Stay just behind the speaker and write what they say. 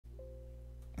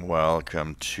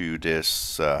Welcome to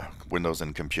this Windows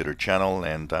and Computer channel,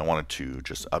 and I wanted to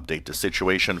just update the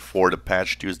situation for the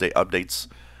Patch Tuesday updates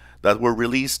that were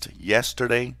released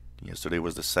yesterday. Yesterday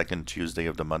was the second Tuesday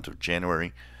of the month of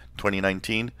January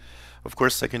 2019. Of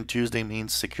course, second Tuesday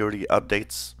means security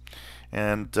updates,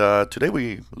 and today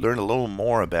we learn a little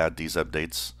more about these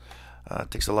updates. It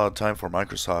takes a lot of time for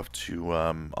Microsoft to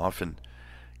often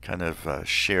kind of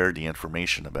share the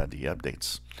information about the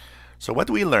updates. So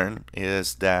what we learned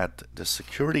is that the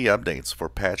security updates for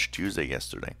Patch Tuesday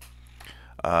yesterday,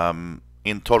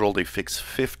 in total they fixed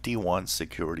 51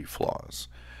 security flaws.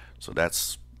 So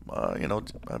that's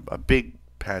a big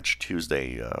Patch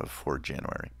Tuesday for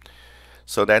January.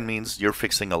 So that means you're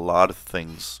fixing a lot of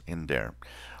things in there.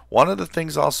 One of the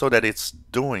things also that it's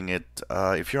doing,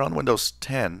 if you're on Windows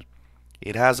 10,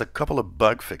 it has a couple of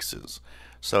bug fixes.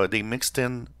 So they mixed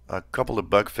in a couple of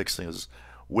bug fixes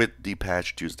with the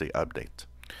Patch Tuesday update.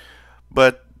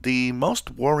 But the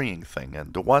most worrying thing,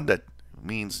 and the one that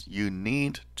means you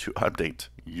need to update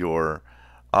your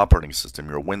operating system,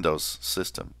 your Windows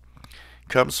system,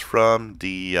 comes from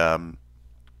the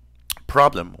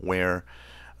problem where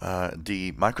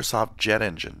the Microsoft Jet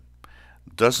Engine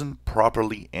doesn't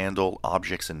properly handle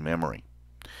objects in memory.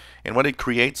 And what it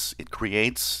creates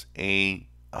a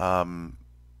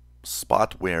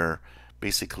spot where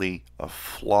basically a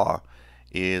flaw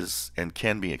is and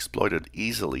can be exploited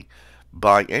easily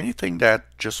by anything that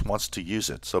just wants to use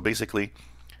it. So basically,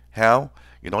 how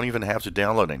you don't even have to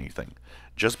download anything.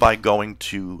 Just by going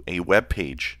to a web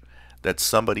page that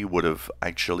somebody would have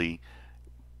actually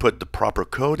put the proper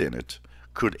code in it,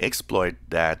 could exploit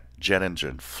that jet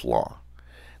engine flaw.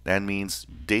 That means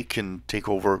they can take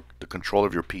over the control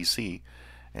of your PC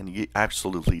and you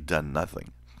absolutely done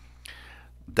nothing.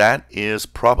 That is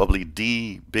probably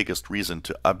the biggest reason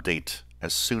to update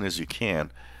as soon as you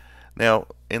can. Now,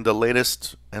 in the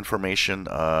latest information,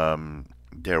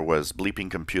 there was Bleeping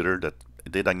Computer that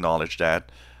did acknowledge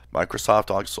that.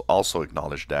 Microsoft also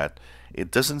acknowledged that.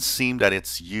 It doesn't seem that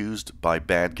it's used by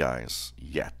bad guys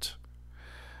yet.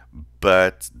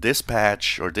 But this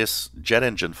patch, or this jet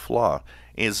engine flaw,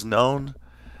 is known.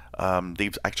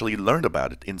 They've actually learned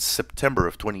about it in September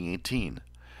of 2018.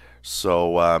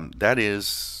 So that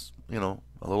is, a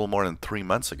little more than 3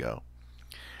 months ago.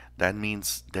 That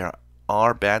means there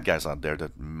are bad guys out there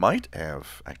that might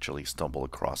have actually stumbled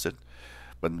across it.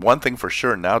 But one thing for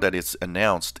sure, now that it's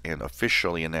announced and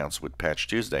officially announced with Patch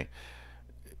Tuesday,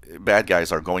 bad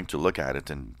guys are going to look at it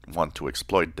and want to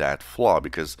exploit that flaw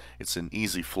because it's an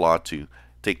easy flaw to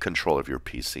take control of your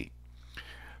PC.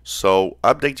 So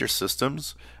update your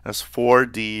systems. As for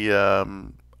the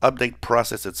update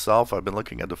process itself, I've been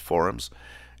looking at the forums.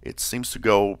 It seems to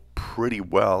go pretty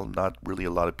well. Not really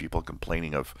a lot of people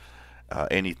complaining of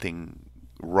anything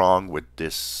wrong with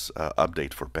this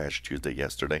update for Patch Tuesday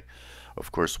yesterday.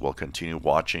 Of course, we'll continue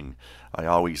watching. I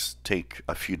always take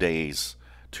a few days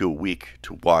to a week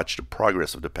to watch the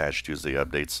progress of the Patch Tuesday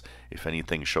updates. If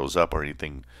anything shows up or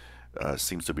anything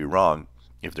seems to be wrong,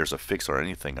 if there's a fix or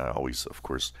anything, I always, of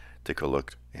course, take a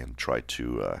look and try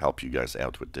to help you guys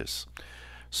out with this.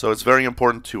 So it's very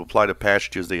important to apply the Patch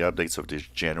Tuesday updates of this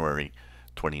January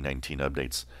 2019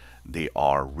 updates. They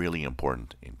are really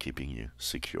important in keeping you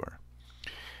secure.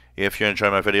 If you enjoy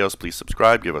my videos, please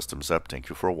subscribe, give us thumbs up. Thank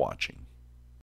you for watching.